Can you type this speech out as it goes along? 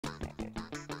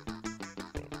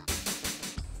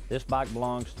This bike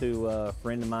belongs to a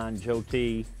friend of mine, Joe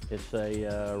T. It's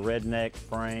a redneck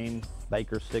frame,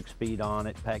 Baker 6-speed on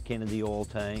it, Pat Kennedy oil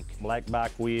tank, black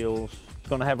bike wheels. It's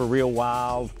gonna have a real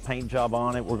wild paint job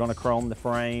on it. We're gonna chrome the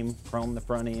frame, chrome the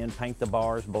front end, paint the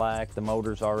bars black, the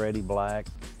motor's already black.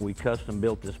 We custom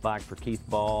built this bike for Keith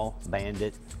Ball,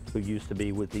 Bandit, who used to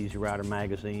be with Easy Rider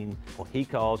magazine. Well, he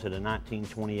calls it a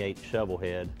 1928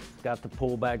 shovelhead. It's got the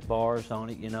pullback bars on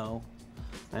it, you know.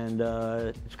 And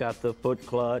it's got the foot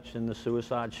clutch and the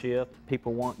suicide shift.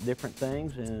 People want different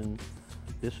things, and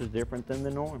this is different than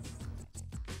the norm.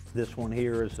 This one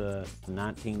here is a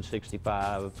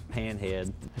 1965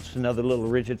 panhead. It's another little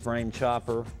rigid frame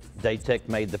chopper. Daytech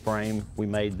made the frame. We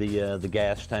made the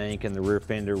gas tank, and the rear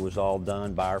fender was all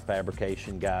done by our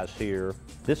fabrication guys here.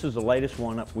 This is the latest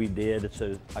one up we did.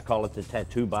 I call it the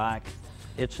tattoo bike.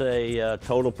 It's a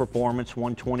total performance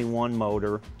 121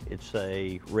 motor. It's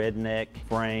a redneck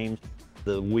frame.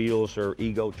 The wheels are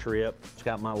Ego Trip. It's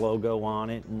got my logo on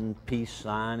it, and peace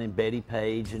sign, and Betty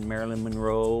Page, and Marilyn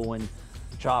Monroe, and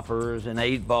choppers, and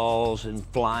 8 balls, and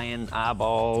flying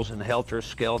eyeballs, and helter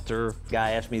skelter.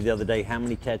 Guy asked me the other day, how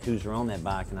many tattoos are on that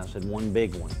bike? And I said, one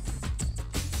big one.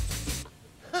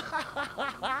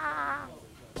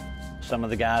 Some of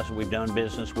the guys that we've done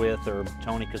business with are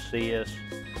Tony Casillas,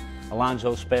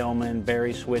 Alonzo Spellman,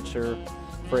 Barry Switzer,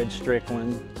 Fred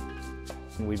Strickland.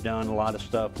 We've done a lot of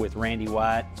stuff with Randy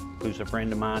White, who's a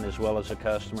friend of mine as well as a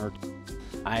customer.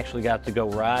 I actually got to go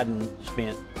riding,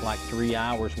 spent like 3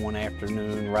 hours one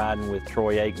afternoon riding with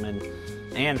Troy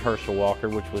Aikman and Herschel Walker,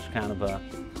 which was kind of a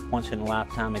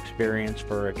once-in-a-lifetime experience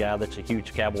for a guy that's a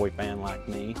huge cowboy fan like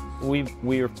me.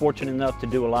 We are fortunate enough to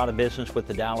do a lot of business with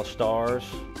the Dallas Stars.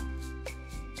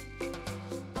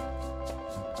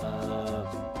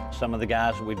 Some of the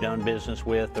guys that we've done business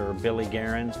with are Billy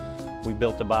Guerin. We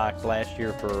built a bike last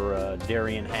year for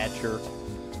Darian Hatcher.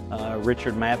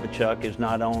 Richard Mapachuk is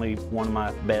not only one of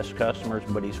my best customers,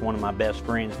 but he's one of my best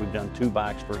friends. We've done 2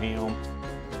 bikes for him.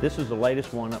 This is the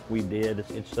latest one up we did.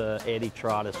 It's Eddie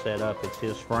Trotta setup. It's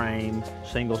his frame,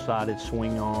 single-sided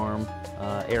swing arm,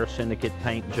 Air Syndicate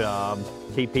paint job,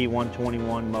 TP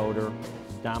 121 motor,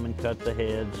 diamond cut the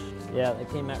heads. Yeah, they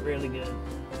came out really good.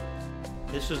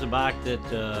 This is a bike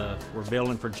that we're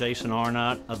building for Jason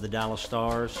Arnott of the Dallas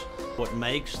Stars. What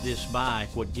makes this bike,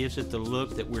 what gives it the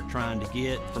look that we're trying to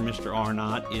get from Mr.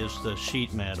 Arnott is the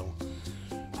sheet metal.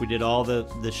 We did all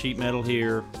the sheet metal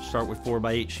here, start with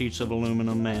 4x8 sheets of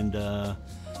aluminum, and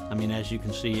I mean, as you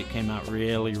can see, it came out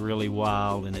really, really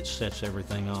wild, and it sets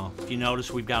everything off. If you notice,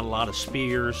 we've got a lot of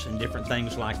spears and different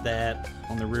things like that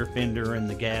on the rear fender and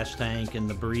the gas tank and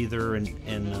the breather and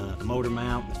the motor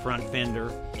mount, the front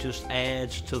fender. It just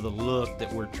adds to the look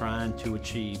that we're trying to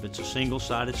achieve. It's a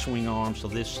single-sided swing arm, so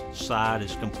this side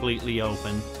is completely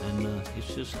open, and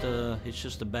it's just a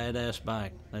badass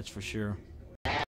bike, that's for sure.